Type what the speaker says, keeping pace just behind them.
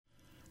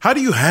How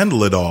do you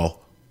handle it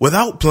all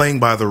without playing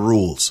by the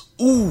rules?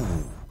 Ooh,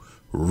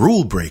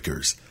 rule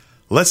breakers.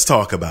 Let's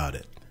talk about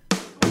it.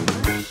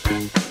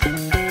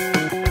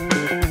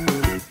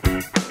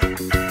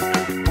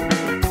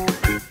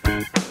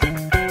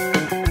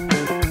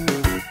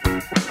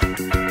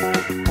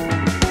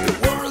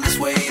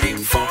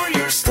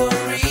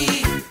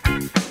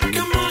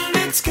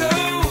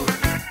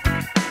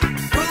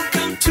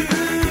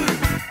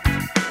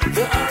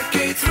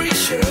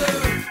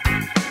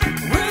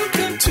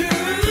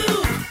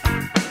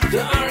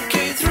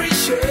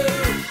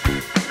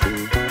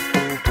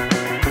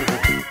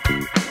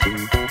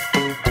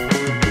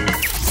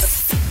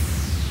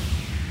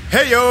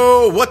 Hey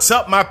yo, what's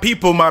up my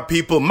people, my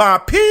people, my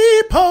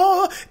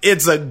people?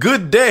 It's a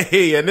good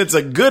day and it's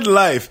a good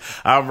life.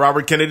 I'm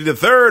Robert Kennedy III,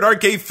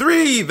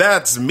 RK3,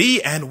 that's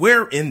me, and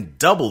we're in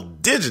double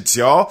digits,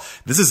 y'all.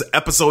 This is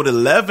episode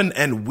 11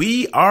 and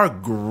we are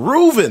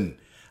grooving.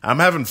 I'm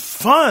having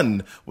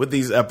fun with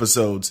these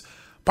episodes,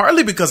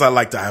 partly because I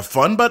like to have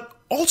fun, but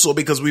also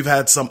because we've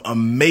had some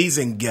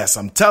amazing guests.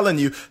 I'm telling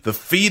you, the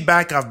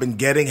feedback I've been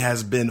getting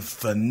has been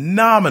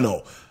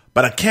phenomenal.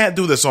 But I can't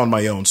do this on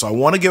my own, so I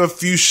want to give a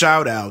few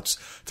shout outs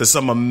to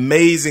some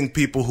amazing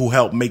people who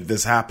helped make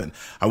this happen.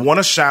 I want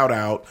to shout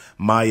out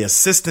my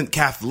assistant,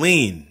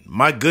 Kathleen.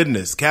 My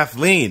goodness,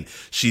 Kathleen.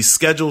 She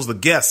schedules the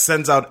guests,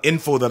 sends out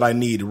info that I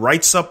need,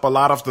 writes up a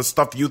lot of the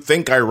stuff you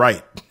think I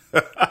write.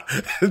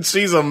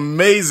 She's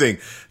amazing.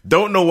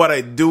 Don't know what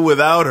I'd do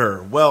without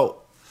her.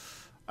 Well,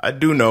 I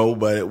do know,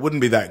 but it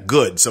wouldn't be that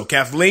good. So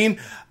Kathleen,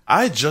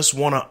 I just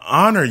want to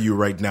honor you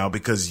right now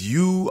because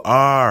you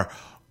are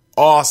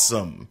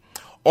awesome.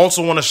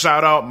 Also want to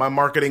shout out my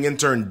marketing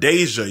intern,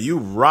 Deja. You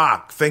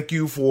rock. Thank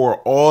you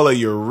for all of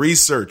your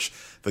research,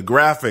 the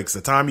graphics,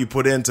 the time you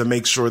put in to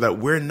make sure that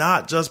we're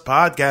not just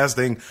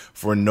podcasting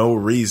for no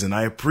reason.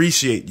 I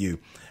appreciate you.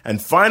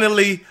 And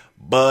finally,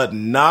 but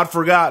not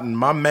forgotten,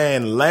 my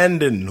man,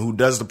 Landon, who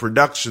does the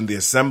production, the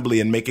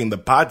assembly, and making the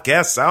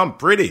podcast sound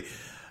pretty.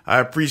 I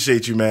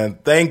appreciate you, man.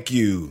 Thank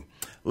you.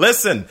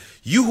 Listen,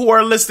 you who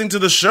are listening to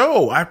the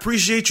show, I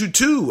appreciate you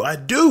too. I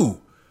do.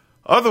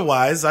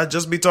 Otherwise, I'd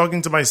just be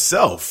talking to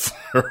myself,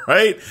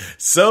 right?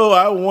 So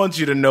I want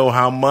you to know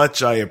how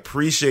much I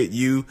appreciate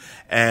you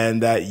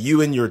and that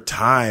you and your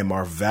time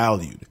are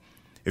valued.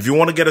 If you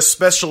want to get a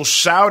special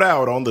shout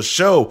out on the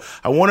show,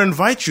 I want to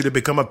invite you to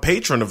become a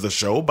patron of the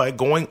show by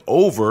going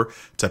over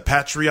to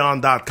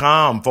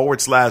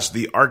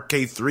patreon.com/the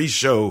RK3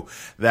 show.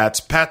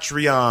 That's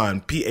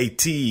Patreon,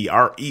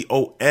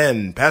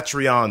 Patreon,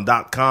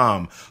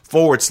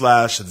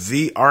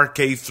 patreon.com/the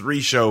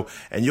RK3 show.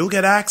 And you'll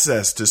get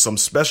access to some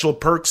special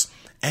perks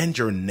and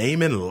your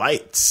name in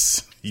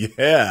lights.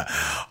 Yeah.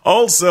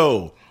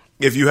 Also,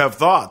 if you have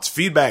thoughts,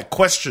 feedback,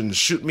 questions,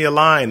 shoot me a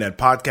line at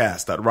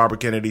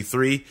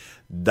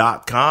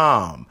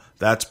podcast@robertkennedy3.com.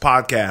 That's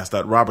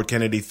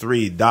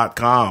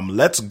podcast@robertkennedy3.com.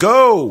 Let's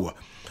go.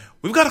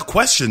 We've got a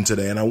question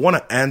today, and I want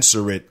to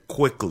answer it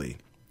quickly.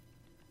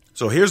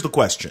 So here's the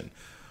question.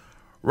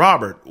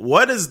 Robert,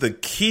 what is the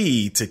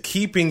key to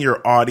keeping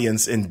your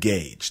audience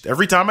engaged?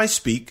 Every time I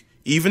speak,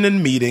 even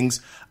in meetings,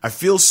 I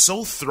feel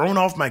so thrown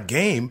off my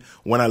game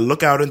when I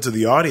look out into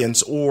the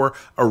audience or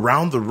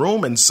around the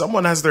room and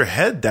someone has their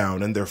head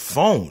down in their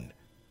phone.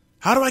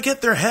 How do I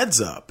get their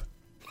heads up?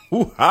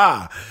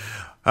 Ooh-ha.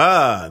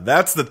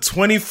 That's the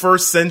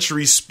 21st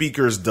century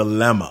speaker's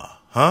dilemma,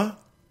 huh?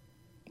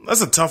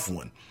 That's a tough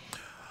one.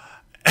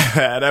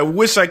 And I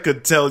wish I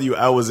could tell you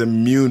I was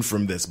immune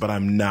from this, but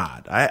I'm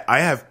not. I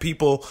have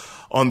people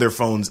on their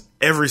phones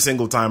every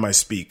single time I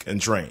speak and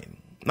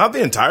train. Not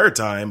the entire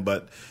time,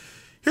 but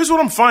here's what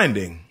I'm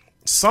finding.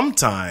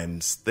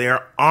 Sometimes they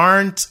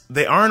aren't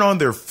on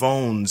their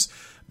phones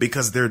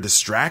because they're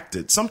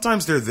distracted.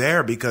 Sometimes they're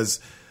there because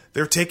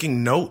they're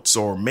taking notes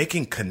or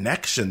making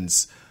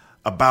connections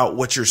about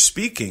what you're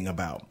speaking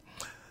about.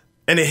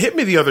 And it hit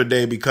me the other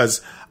day because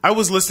I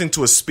was listening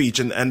to a speech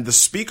and the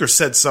speaker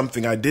said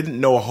something I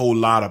didn't know a whole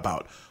lot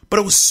about, but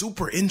it was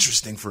super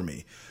interesting for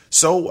me.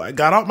 So I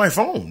got out my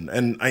phone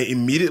and I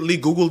immediately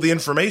Googled the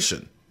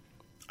information.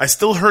 I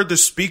still heard the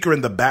speaker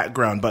in the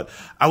background, but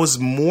I was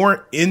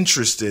more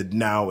interested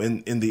now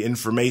in the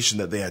information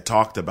that they had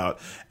talked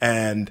about,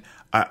 and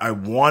I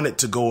wanted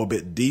to go a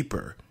bit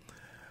deeper.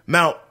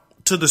 Now,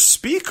 to the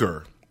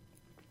speaker,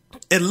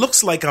 it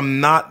looks like I'm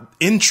not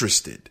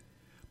interested,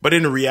 but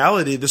in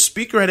reality, the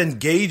speaker had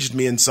engaged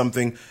me in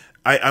something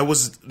I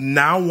was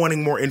now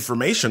wanting more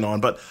information on,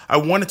 but I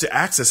wanted to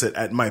access it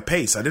at my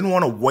pace. I didn't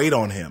want to wait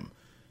on him.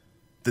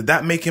 Did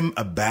that make him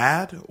a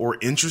bad or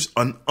an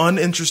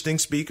uninteresting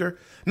speaker?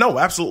 No,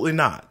 absolutely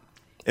not.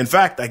 In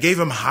fact, I gave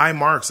him high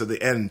marks at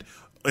the end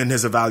in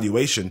his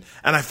evaluation,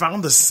 and I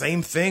found the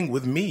same thing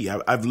with me.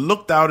 I've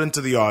looked out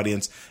into the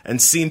audience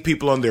and seen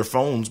people on their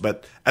phones,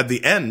 but at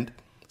the end,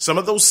 some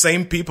of those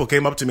same people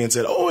came up to me and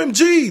said,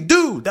 OMG,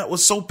 dude, that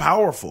was so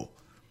powerful.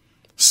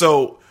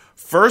 So,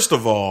 first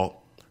of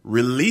all,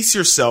 release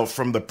yourself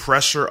from the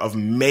pressure of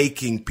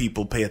making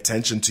people pay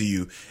attention to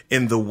you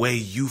in the way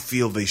you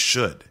feel they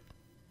should.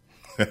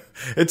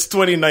 It's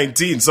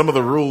 2019. Some of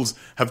the rules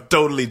have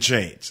totally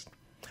changed.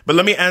 But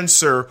let me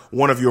answer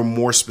one of your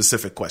more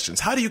specific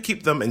questions. How do you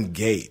keep them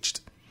engaged?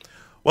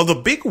 Well, the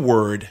big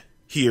word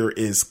here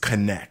is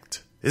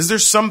connect. Is there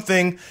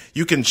something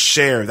you can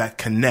share that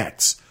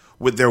connects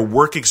with their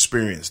work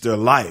experience, their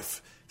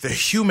life, their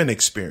human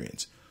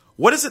experience?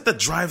 What is it that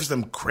drives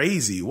them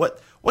crazy?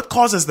 What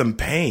causes them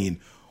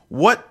pain?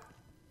 What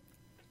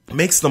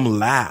makes them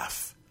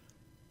laugh?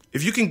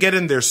 If you can get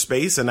in their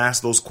space and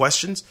ask those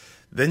questions,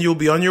 then you'll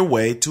be on your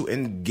way to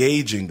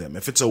engaging them.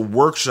 If it's a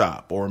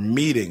workshop or a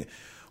meeting,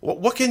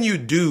 what can you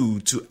do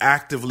to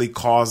actively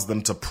cause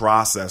them to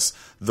process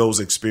those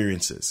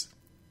experiences?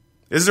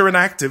 Is there an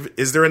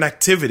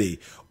activity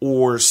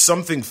or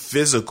something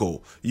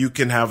physical you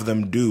can have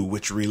them do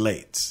which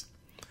relates?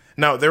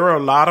 Now, there are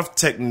a lot of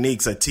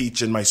techniques I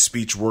teach in my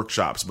speech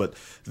workshops, but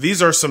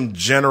these are some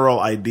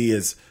general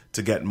ideas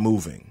to get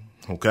moving,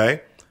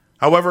 okay?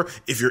 However,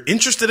 if you're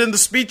interested in the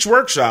speech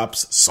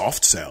workshops,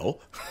 soft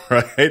sell,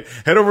 right?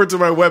 Head over to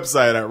my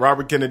website at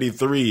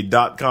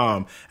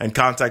robertkennedy3.com and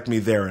contact me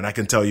there and I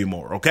can tell you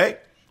more, okay?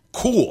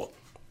 Cool.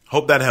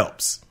 Hope that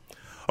helps.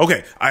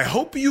 Okay, I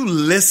hope you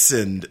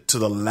listened to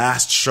the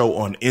last show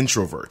on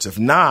introverts. If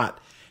not,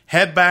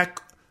 head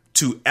back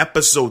to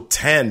episode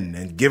 10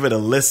 and give it a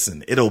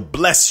listen. It'll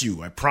bless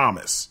you, I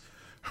promise.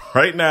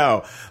 Right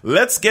now,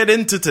 let's get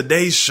into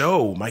today's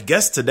show. My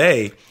guest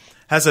today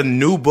has a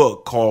new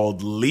book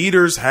called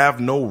Leaders Have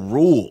No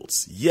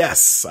Rules.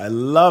 Yes, I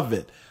love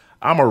it.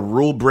 I'm a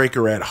rule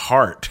breaker at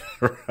heart,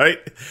 right?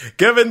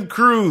 Kevin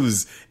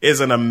Kruse is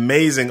an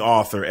amazing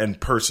author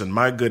and person.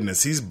 My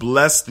goodness, he's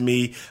blessed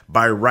me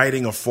by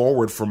writing a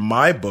foreword for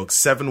my book,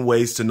 7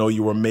 Ways to Know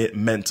You Were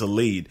Meant to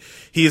Lead.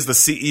 He is the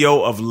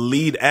CEO of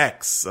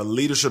LeadX, a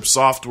leadership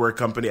software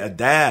company, a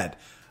dad,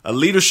 a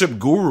leadership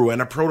guru,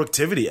 and a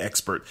productivity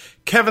expert.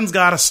 Kevin's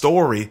got a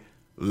story.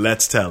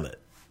 Let's tell it.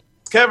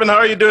 Kevin, how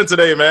are you doing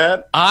today,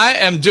 man? I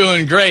am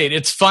doing great.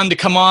 It's fun to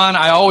come on.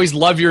 I always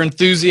love your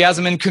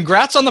enthusiasm, and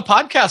congrats on the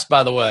podcast,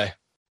 by the way.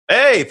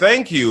 Hey,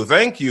 thank you.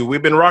 Thank you.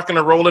 We've been rocking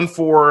and rolling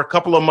for a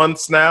couple of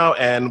months now,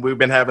 and we've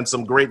been having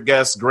some great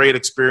guests, great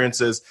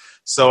experiences.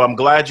 So I'm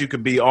glad you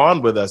could be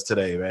on with us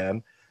today,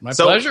 man. My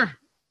pleasure.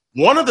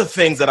 One of the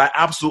things that I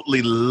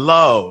absolutely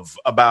love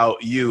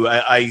about you,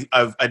 I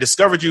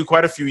discovered you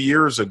quite a few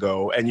years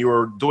ago, and you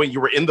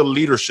were in the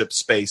leadership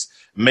space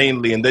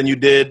mainly, and then you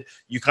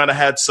kind of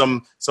had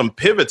some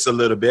pivots a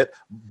little bit,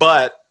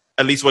 but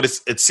at least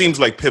it seems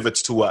like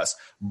pivots to us.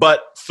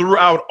 But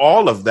throughout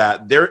all of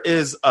that, there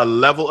is a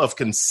level of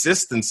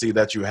consistency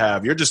that you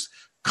have. You're just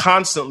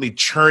constantly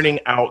churning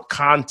out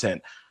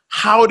content.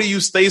 How do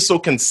you stay so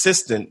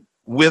consistent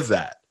with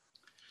that?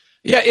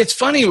 Yeah, it's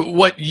funny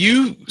what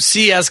you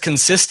see as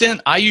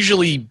consistent. I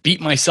usually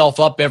beat myself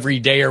up every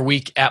day or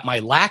week at my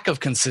lack of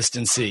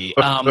consistency.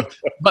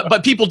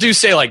 But people do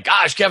say like,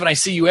 gosh, Kevin, I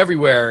see you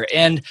everywhere.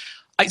 And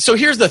so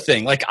here's the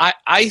thing. Like,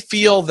 I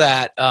feel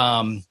that,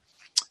 I'm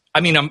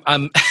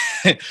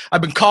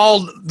I've been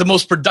called the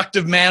most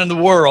productive man in the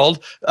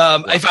world.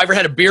 If I ever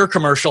had a beer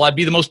commercial, I'd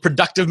be the most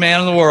productive man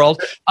in the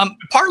world.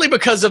 Partly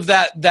because of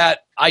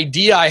that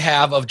idea I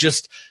have of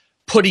just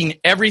putting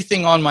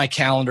everything on my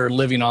calendar,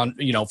 living on,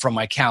 from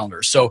my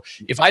calendar. So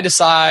if I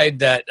decide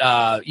that,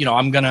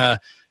 I'm going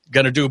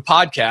to do a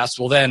podcast,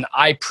 well, then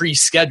I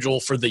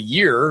pre-schedule for the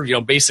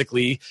year,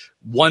 basically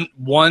one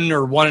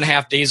or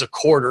 1.5 days a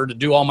quarter to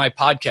do all my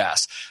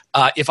podcasts.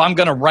 If I'm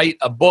going to write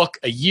a book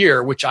a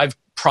year, which I've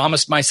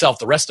promised myself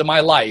the rest of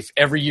my life,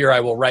 every year I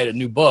will write a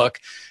new book,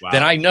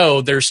 then I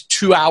know there's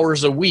 2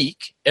 hours a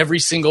week, every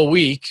single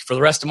week for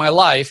the rest of my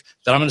life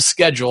that I'm going to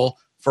schedule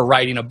for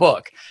writing a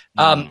book.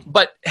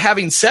 But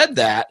having said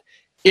that,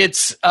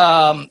 it's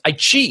I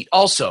cheat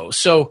also.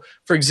 So,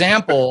 for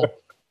example,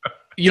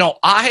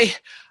 I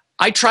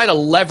try to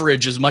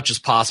leverage as much as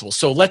possible.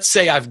 So let's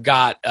say I've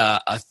got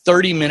a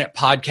 30-minute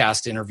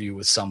podcast interview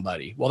with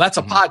somebody. Well, that's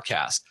a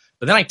podcast.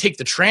 But then I take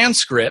the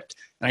transcript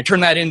and I turn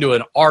that into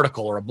an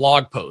article or a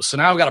blog post. So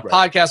now I've got a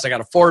podcast, I got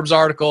a Forbes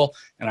article,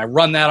 and I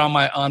run that on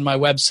my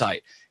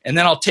website. And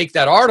then I'll take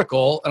that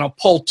article and I'll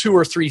pull 2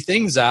 or 3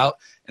 things out,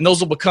 and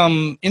those will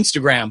become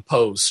Instagram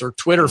posts or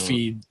Twitter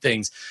feed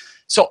things.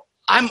 So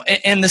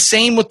and the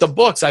same with the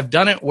books. I've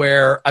done it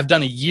where I've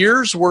done a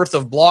year's worth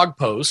of blog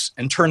posts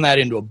and turned that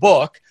into a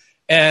book.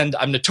 And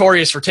I'm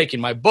notorious for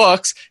taking my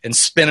books and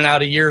spinning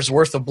out a year's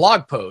worth of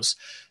blog posts.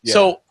 Yeah.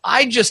 So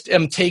I just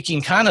am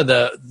taking kind of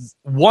the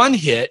one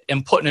hit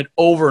and putting it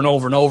over and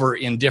over and over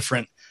in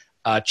different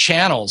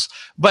channels.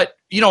 But,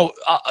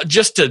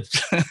 just to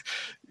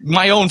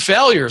my own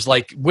failures,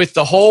 like with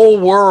the whole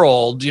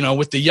world,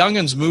 with the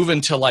youngins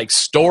moving to like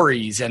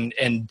stories and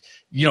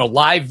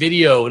live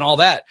video and all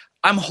that,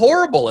 I'm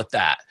horrible at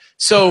that.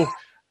 So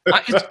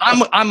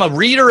I'm a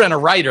reader and a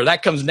writer.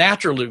 That comes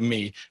naturally to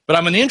me, but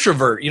I'm an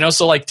introvert,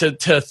 so like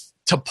to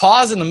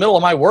pause in the middle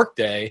of my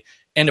workday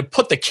and to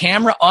put the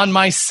camera on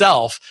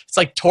myself, it's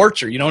like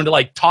torture, and to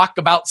like talk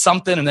about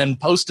something and then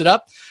post it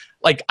up.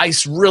 Like I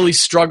really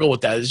struggle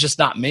with that. It's just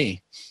not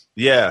me.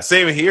 Yeah,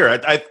 same here.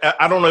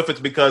 I don't know if it's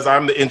because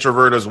I'm the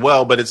introvert as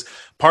well, but it's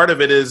part of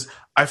it is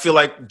I feel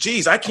like,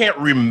 geez, I can't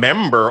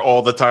remember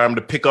all the time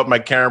to pick up my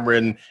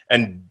camera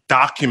and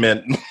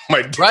document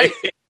my day. Right.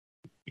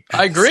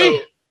 I agree.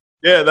 So,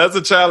 yeah, that's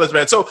a challenge,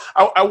 man. So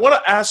I want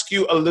to ask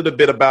you a little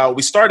bit about,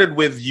 we started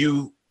with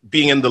you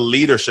being in the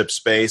leadership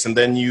space, and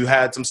then you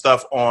had some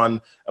stuff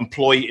on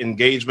employee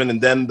engagement.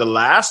 And then the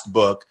last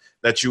book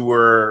that you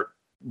were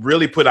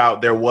really put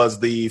out there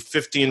was the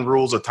 15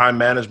 Rules of Time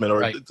Management, or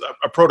right.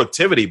 a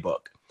productivity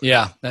book.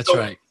 Yeah, that's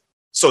right.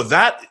 So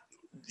that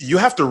you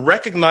have to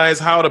recognize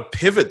how to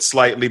pivot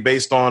slightly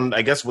based on,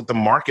 I guess, what the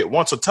market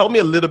wants. So tell me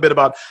a little bit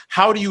about,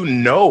 how do you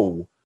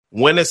know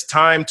when it's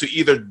time to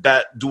either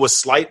do a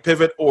slight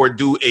pivot or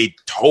do a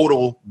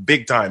total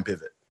big time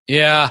pivot?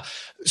 Yeah.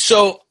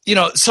 So,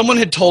 someone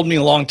had told me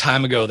a long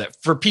time ago that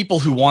for people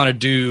who want to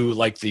do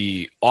like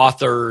the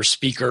author,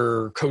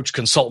 speaker, coach,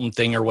 consultant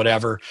thing or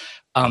whatever,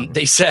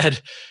 they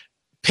said,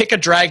 pick a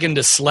dragon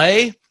to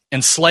slay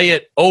and slay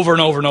it over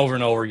and over and over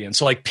and over again.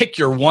 So like pick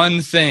your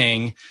one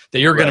thing that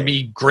you're going to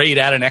be great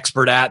at and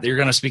expert at, that you're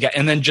going to speak at,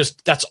 and then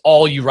just that's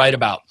all you write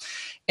about.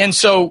 And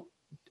so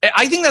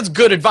I think that's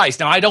good advice.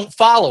 Now, I don't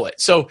follow it.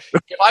 So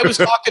if I was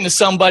talking to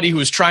somebody who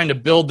was trying to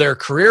build their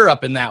career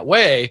up in that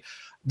way,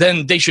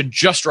 then they should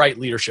just write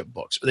leadership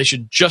books, or they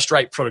should just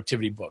write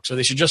productivity books, or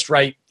they should just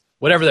write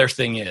whatever their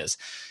thing is.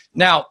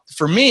 Now,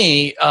 for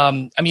me,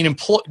 to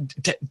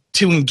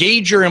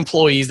engage your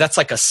employees, that's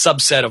like a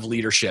subset of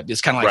leadership.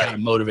 It's kind of like how to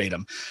motivate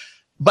them.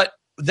 But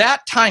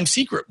that time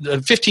secret,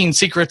 the 15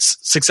 secrets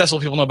successful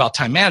people know about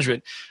time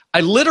management,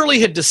 I literally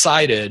had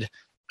decided,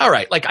 all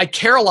right, like I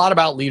care a lot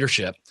about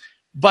leadership,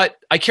 but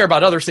I care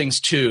about other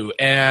things too.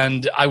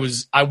 And I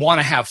want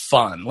to have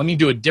fun. Let me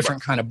do a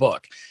different kind of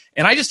book.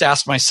 And I just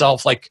asked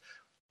myself, like,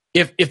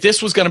 if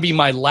this was going to be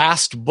my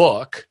last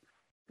book,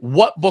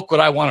 what book would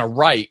I want to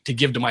write to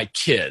give to my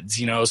kids,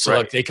 so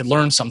like they could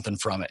learn something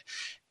from it.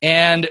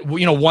 And,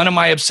 one of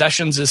my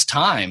obsessions is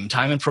time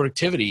and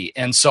productivity.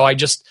 And so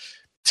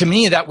to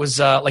me, that was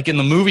like in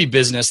the movie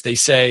business, they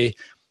say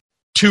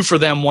 2 for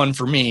them, 1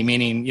 for me,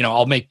 meaning,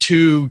 I'll make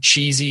 2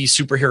 cheesy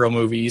superhero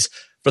movies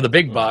for the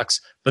big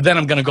bucks, but then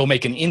I'm going to go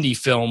make an indie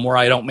film where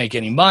I don't make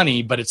any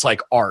money, but it's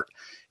like art.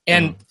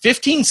 And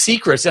 15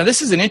 Secrets, now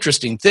this is an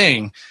interesting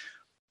thing.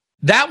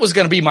 That was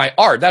going to be my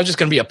art. That was just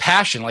going to be a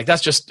passion. Like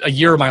that's just a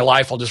year of my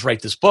life. I'll just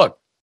write this book.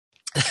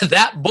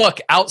 That book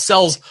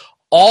outsells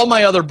all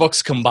my other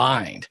books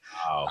combined.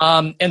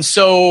 Wow. And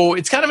so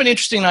it's kind of an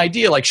interesting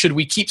idea. Like, should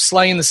we keep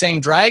slaying the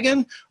same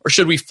dragon, or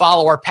should we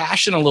follow our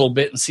passion a little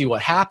bit and see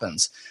what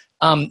happens?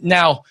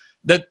 Now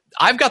that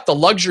I've got the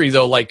luxury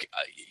though, like,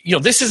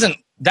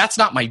 that's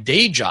not my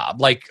day job.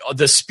 Like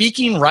the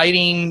speaking,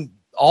 writing,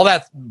 all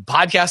that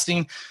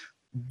podcasting,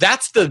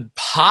 that's the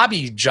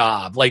hobby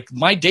job. Like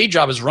my day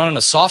job is running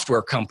a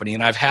software company,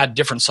 and I've had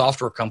different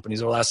software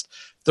companies over the last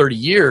 30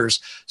 years.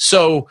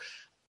 So,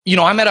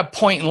 I'm at a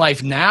point in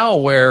life now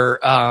where,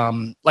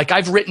 like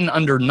I've written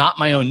under not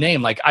my own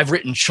name. Like I've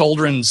written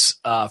children's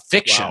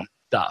fiction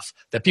stuff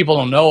that people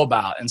don't know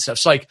about and stuff.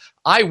 So like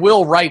I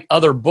will write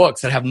other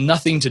books that have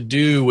nothing to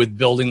do with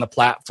building the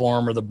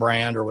platform or the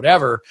brand or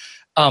whatever.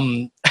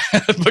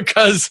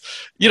 Because,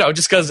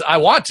 just because I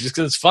want to, just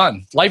because it's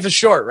fun. Life is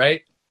short,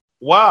 right?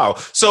 Wow.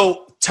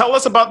 So tell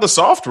us about the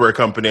software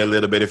company a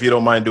little bit, if you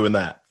don't mind doing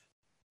that.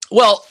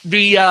 Well,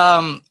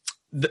 I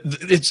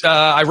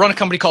run a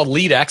company called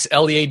LeadX,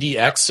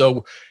 LEADX.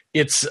 So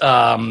it's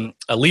a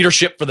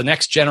leadership for the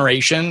next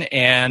generation.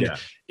 And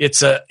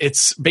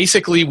it's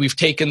basically, we've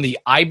taken the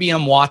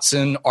IBM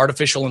Watson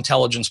artificial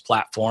intelligence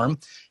platform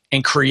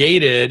and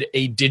created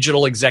a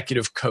digital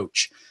executive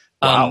coach.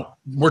 Wow.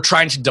 We're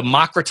trying to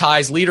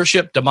democratize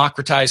leadership,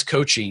 democratize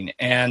coaching.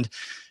 And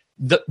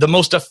the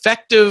most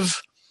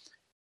effective,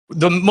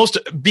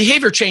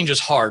 behavior change is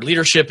hard.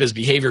 Leadership is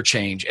behavior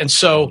change. And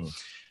so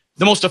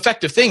the most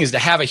effective thing is to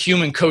have a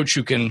human coach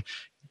who can,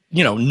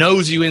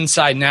 knows you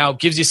inside and out,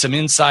 gives you some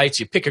insights.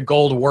 You pick a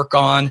goal to work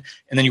on,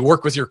 and then you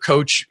work with your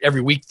coach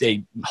every week.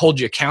 They hold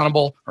you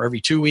accountable, or every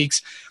 2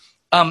 weeks.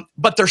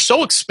 But they're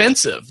so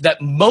expensive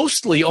that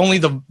mostly only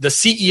the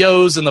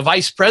CEOs and the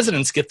vice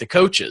presidents get the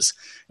coaches,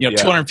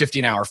 $250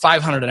 an hour,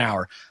 $500 an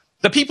hour.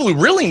 The people who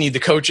really need the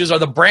coaches are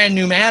the brand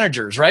new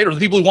managers, right? Or the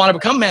people who want to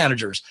become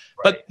managers.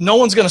 Right. But no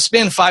one's going to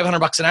spend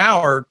 $500 an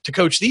hour to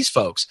coach these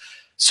folks.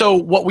 So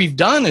what we've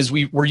done is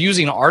we're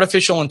using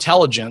artificial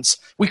intelligence.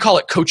 We call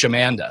it Coach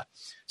Amanda.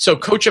 So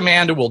Coach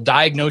Amanda will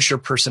diagnose your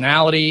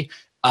personality,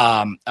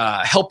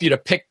 help you to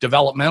pick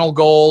developmental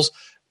goals,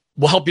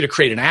 will help you to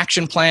create an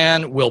action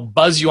plan, will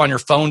buzz you on your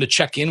phone to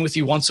check in with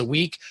you once a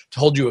week to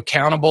hold you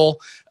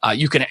accountable.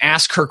 You can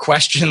ask her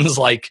questions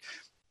like,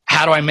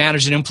 how do I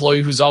manage an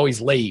employee who's always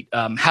late?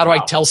 How do I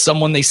tell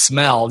someone they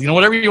smell?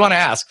 Whatever you want to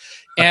ask.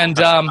 And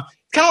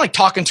kind of like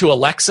talking to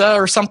Alexa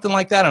or something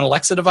like that, an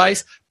Alexa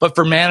device, but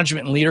for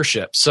management and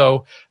leadership.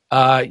 So,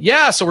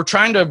 so we're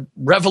trying to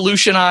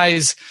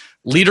revolutionize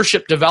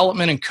leadership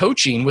development and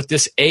coaching with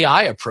this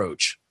AI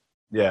approach.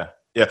 Yeah.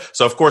 Yeah.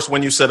 So, of course,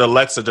 when you said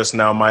Alexa just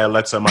now, my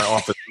Alexa in my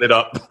office Lit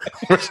up.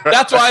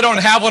 That's why I don't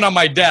have one on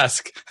my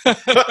desk.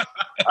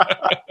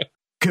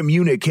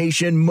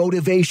 Communication,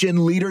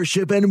 motivation,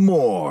 leadership, and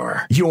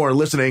more. You're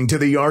listening to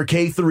the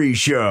RK3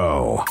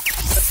 Show.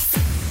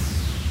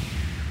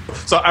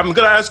 So I'm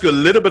going to ask you a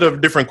little bit of a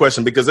different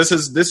question because this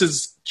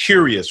is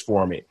curious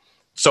for me.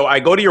 So I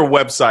go to your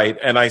website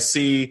and I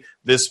see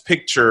this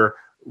picture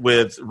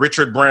with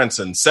Richard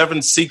Branson,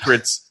 7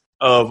 Secrets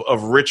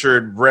of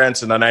Richard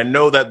Branson. And I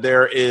know that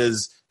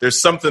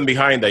there's something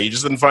behind that. You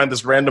just didn't find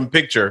this random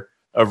picture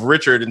of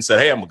Richard and said,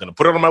 hey, I'm going to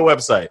put it on my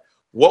website.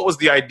 What was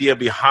the idea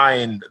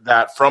behind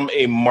that from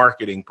a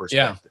marketing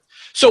perspective? Yeah.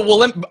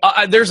 So,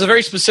 there's a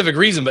very specific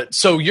reason, but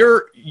so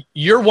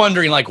you're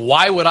wondering, like,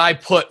 why would I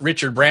put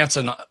Richard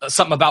Branson,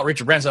 something about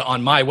Richard Branson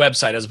on my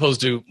website as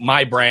opposed to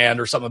my brand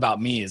or something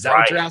about me? Is that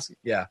what you're asking?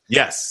 Yeah.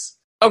 Yes.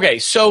 Okay.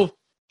 So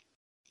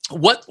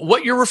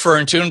what you're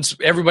referring to, and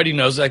everybody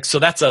knows, like, so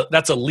that's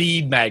a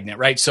lead magnet,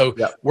 right? So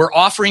we're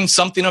offering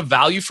something of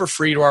value for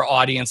free to our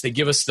audience. They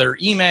give us their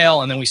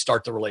email and then we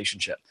start the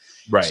relationship.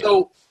 Right.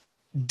 So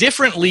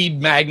different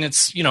lead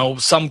magnets,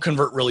 some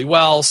convert really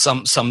well,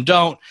 some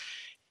don't.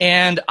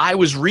 And I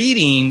was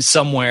reading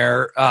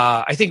somewhere,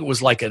 I think it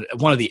was like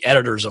one of the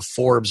editors of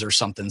Forbes or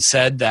something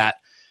said that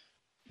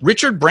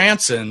Richard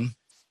Branson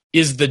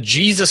is the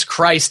Jesus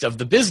Christ of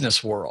the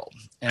business world.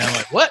 And I'm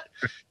like, what?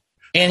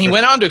 And he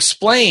went on to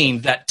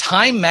explain that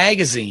Time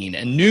Magazine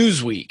and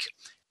Newsweek,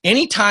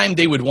 anytime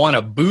they would want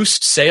to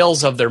boost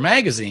sales of their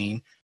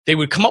magazine, they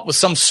would come up with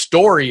some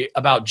story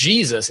about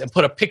Jesus and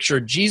put a picture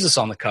of Jesus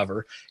on the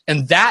cover,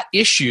 and that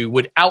issue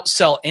would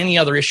outsell any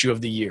other issue of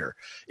the year.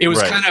 It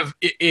was kind of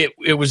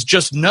it was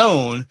just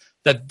known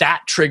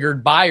that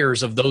triggered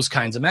buyers of those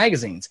kinds of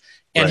magazines.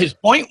 And his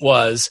point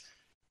was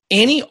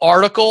any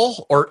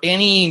article or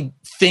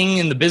anything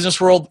in the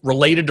business world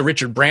related to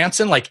Richard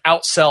Branson like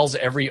outsells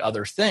every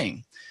other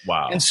thing.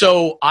 Wow. And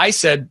so I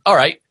said, all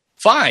right,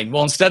 fine.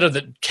 Well, instead of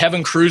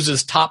Kevin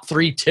Cruise's top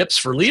 3 tips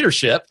for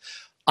leadership,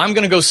 I'm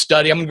going to go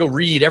study. I'm going to go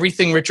read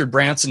everything Richard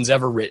Branson's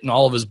ever written,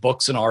 all of his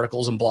books and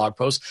articles and blog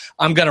posts.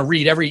 I'm going to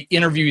read every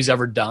interview he's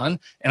ever done,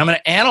 and I'm going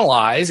to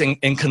analyze and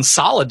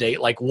consolidate,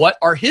 like, what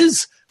are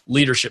his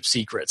leadership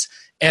secrets?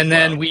 And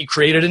then we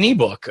created an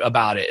ebook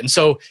about it. And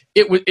so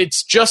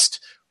it's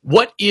just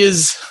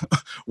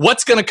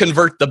what's going to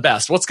convert the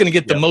best? What's going to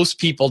get the most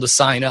people to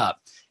sign up?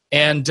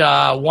 And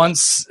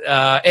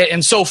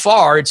and so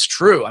far it's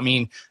true. I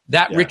mean,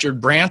 that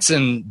Richard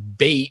Branson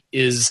bait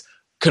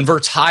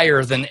converts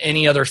higher than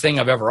any other thing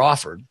I've ever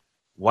offered.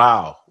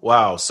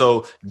 Wow.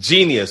 So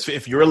genius.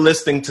 If you're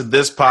listening to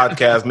this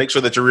podcast, make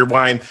sure that you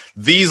rewind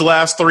these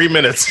last 3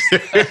 minutes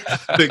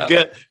to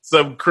get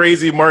some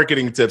crazy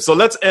marketing tips. So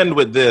let's end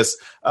with this,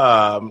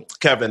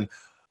 Kevin.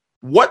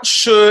 What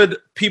should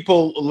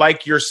people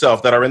like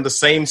yourself that are in the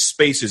same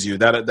space as you,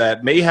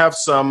 that may have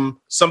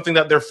something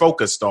that they're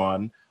focused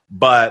on,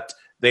 but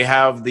they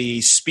have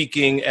the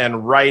speaking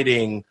and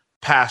writing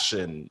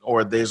passion,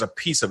 or there's a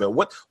piece of it?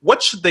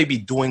 What should they be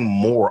doing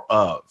more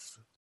of?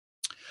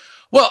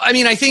 Well, I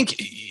mean, I think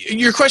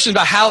your question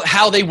about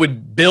how they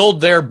would build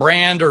their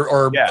brand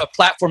or a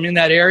platform in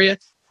that area.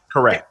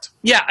 Correct.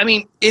 Yeah, I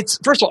mean,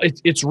 first of all,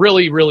 it's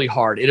really, really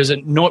hard.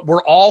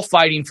 We're all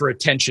fighting for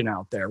attention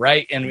out there,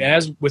 right? And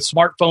as with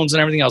smartphones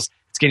and everything else,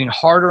 it's getting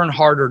harder and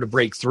harder to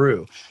break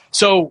through.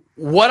 So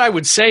what I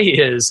would say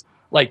is,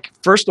 like,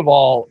 first of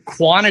all,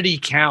 quantity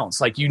counts.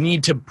 Like, you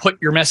need to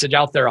put your message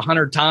out there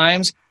 100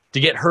 times to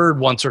get heard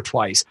once or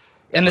twice.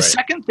 And the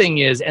second thing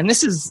is, and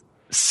this is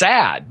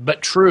sad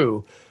but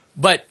true,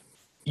 but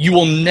you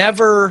will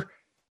never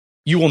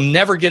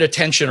get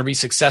attention or be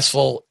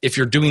successful if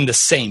you're doing the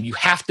same. You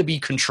have to be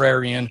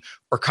contrarian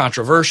or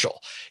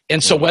controversial.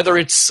 And so whether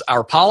it's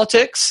our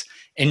politics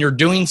and you're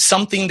doing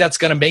something that's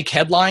going to make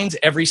headlines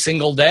every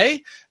single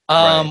day,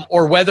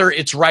 or whether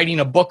it's writing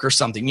a book or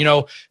something.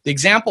 The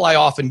example I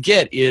often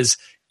get is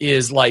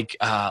like,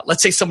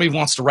 let's say somebody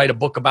wants to write a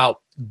book about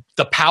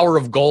the power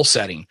of goal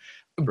setting.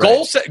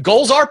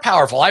 Goals are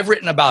powerful. I've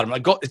written about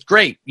them. It's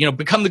great.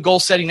 Become the goal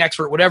setting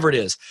expert, whatever it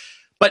is.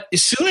 But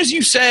as soon as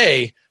you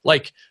say,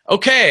 like,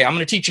 okay, I'm going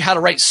to teach you how to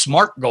write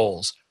SMART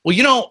goals.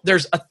 Well,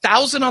 there's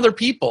 1,000 other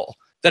people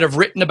that have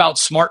written about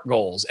SMART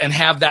goals and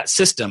have that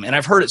system. And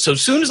I've heard it. So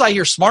as soon as I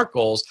hear SMART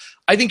goals,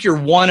 I think you're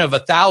one of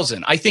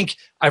 1,000. I think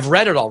I've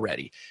read it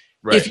already.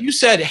 Right. If you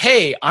said,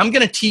 hey, I'm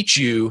going to teach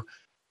you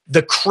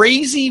the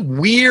crazy,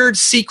 weird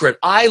secret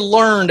I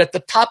learned at the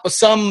top of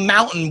some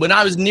mountain when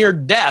I was near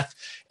death,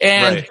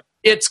 and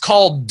it's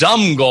called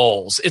DUMB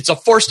Goals. It's a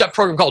 4-step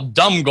program called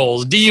DUMB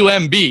Goals,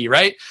 DUMB,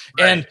 right?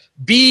 And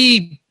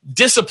be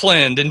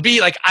disciplined and be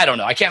like, I don't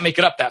know, I can't make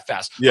it up that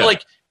fast. Yeah. But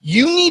like,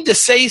 you need to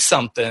say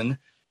something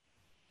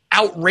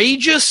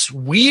outrageous,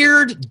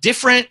 weird,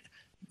 different,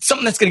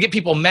 something that's going to get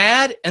people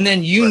mad, and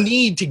then you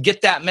need to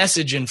get that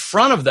message in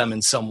front of them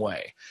in some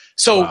way.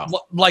 So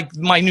like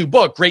my new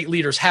book, Great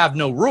Leaders Have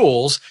No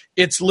Rules,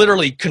 it's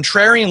literally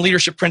contrarian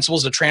leadership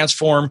principles to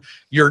transform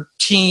your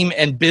team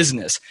and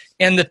business.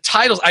 And the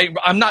titles,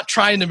 I'm not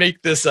trying to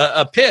make this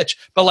a pitch,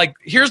 but like,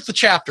 here's the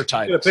chapter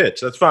title.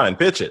 Pitch, that's fine.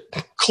 Pitch it.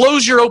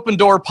 Close Your Open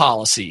Door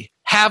Policy,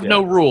 Have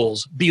no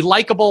rules. Be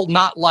likable,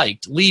 not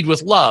liked. Lead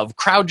with love.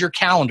 Crowd your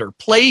calendar.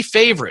 Play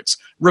favorites.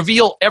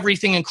 Reveal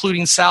everything,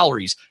 including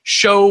salaries.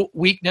 Show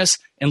weakness,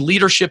 and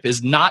leadership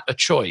is not a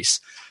choice.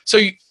 So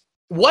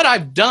what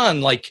I've done,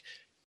 like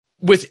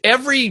with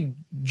every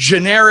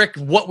generic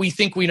what we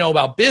think we know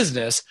about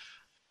business,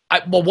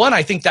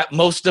 I think that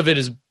most of it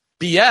is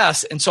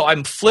BS, and so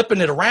I'm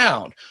flipping it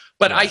around.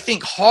 But I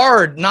think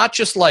hard, not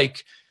just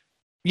like,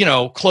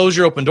 close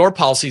your open door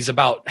policies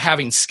about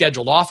having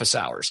scheduled office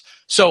hours.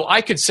 So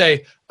I could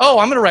say, I'm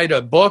going to write a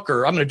book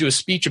or I'm going to do a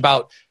speech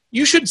about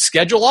you should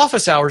schedule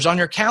office hours on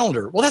your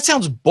calendar. Well, that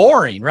sounds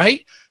boring,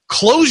 right?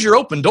 Close your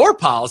open door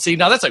policy.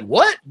 Now that's like,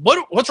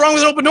 what's wrong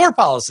with an open door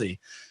policy?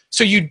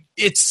 So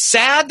it's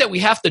sad that we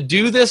have to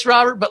do this,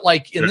 Robert, but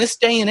like in this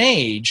day and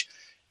age,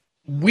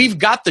 we've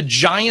got the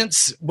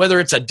giants, whether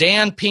it's a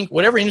Dan Pink,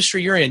 whatever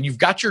industry you're in, you've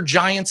got your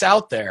giants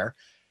out there.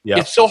 Yep.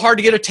 It's so hard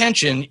to get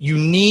attention. You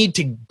need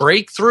to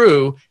break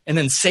through and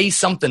then say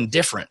something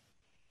different.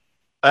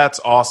 That's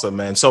awesome,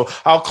 man. So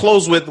I'll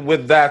close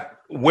with that.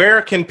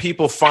 Where can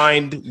people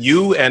find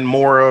you and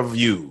more of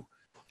you?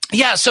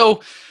 Yeah,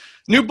 so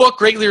new book,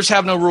 Great Leaders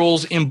Have No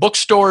Rules, in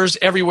bookstores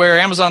everywhere,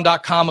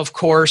 Amazon.com, of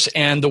course,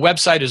 and the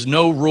website is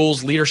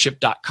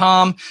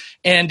norulesleadership.com.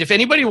 And if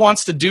anybody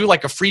wants to do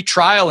like a free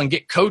trial and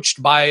get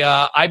coached by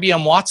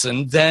IBM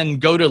Watson, then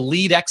go to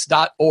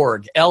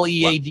leadx.org,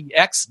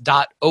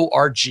 leadx.org.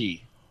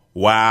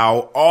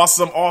 Wow.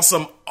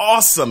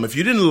 Awesome. If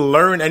you didn't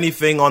learn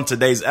anything on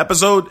today's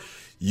episode,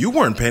 you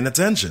weren't paying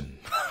attention.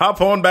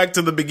 Hop on back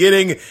to the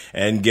beginning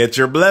and get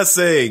your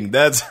blessing.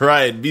 That's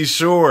right. Be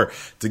sure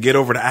to get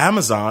over to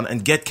Amazon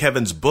and get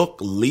Kevin's book,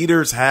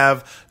 Leaders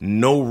Have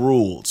No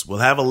Rules. We'll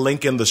have a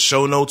link in the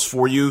show notes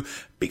for you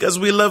because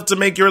we love to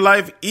make your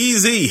life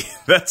easy.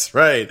 That's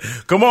right.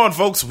 Come on,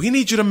 folks. We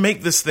need you to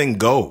make this thing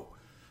go.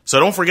 So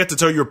don't forget to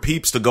tell your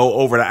peeps to go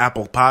over to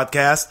Apple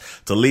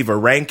Podcasts to leave a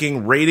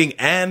ranking, rating,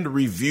 and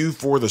review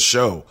for the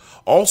show.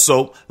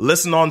 Also,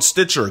 listen on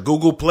Stitcher,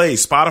 Google Play,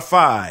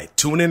 Spotify,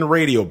 TuneIn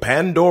Radio,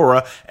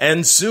 Pandora,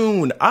 and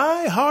soon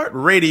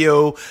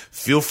iHeartRadio.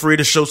 Feel free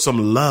to show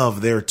some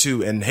love there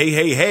too. And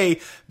hey,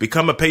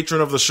 become a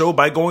patron of the show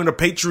by going to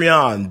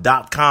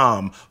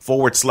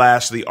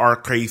patreon.com/the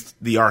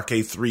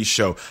RK3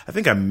 show. I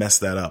think I messed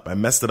that up. I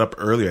messed it up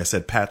earlier. I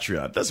said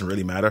Patreon. It doesn't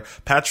really matter.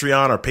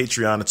 Patreon or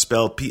Patreon, it's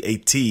spelled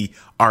Patreon.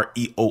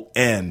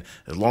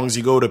 As long as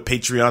you go to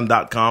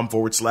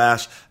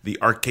patreon.com/the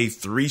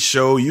RK3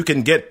 show, you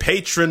can get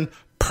patron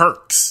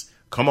perks.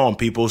 Come on,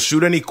 people.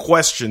 Shoot any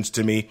questions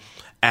to me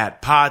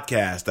at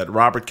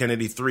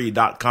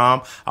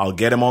podcast@robertkennedy3.com. I'll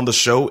get him on the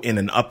show in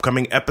an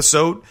upcoming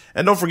episode.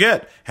 And don't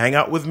forget, hang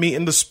out with me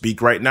in the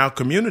Speak Right Now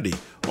community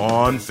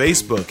on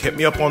Facebook. Hit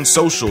me up on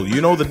social. You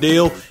know the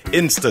deal.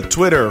 Insta,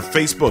 Twitter,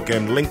 Facebook,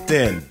 and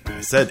LinkedIn. I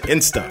said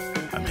Insta.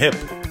 I'm hip.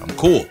 I'm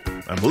cool.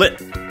 I'm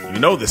lit. You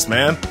know this,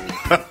 man.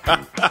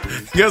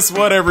 Guess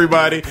what,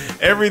 everybody?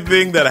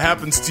 Everything that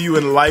happens to you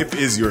in life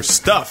is your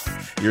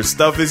stuff. Your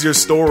stuff is your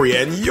story,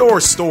 and your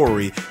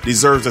story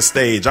deserves a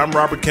stage. I'm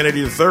Robert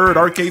Kennedy III,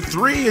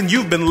 RK3, and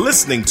you've been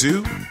listening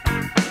to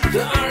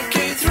The RK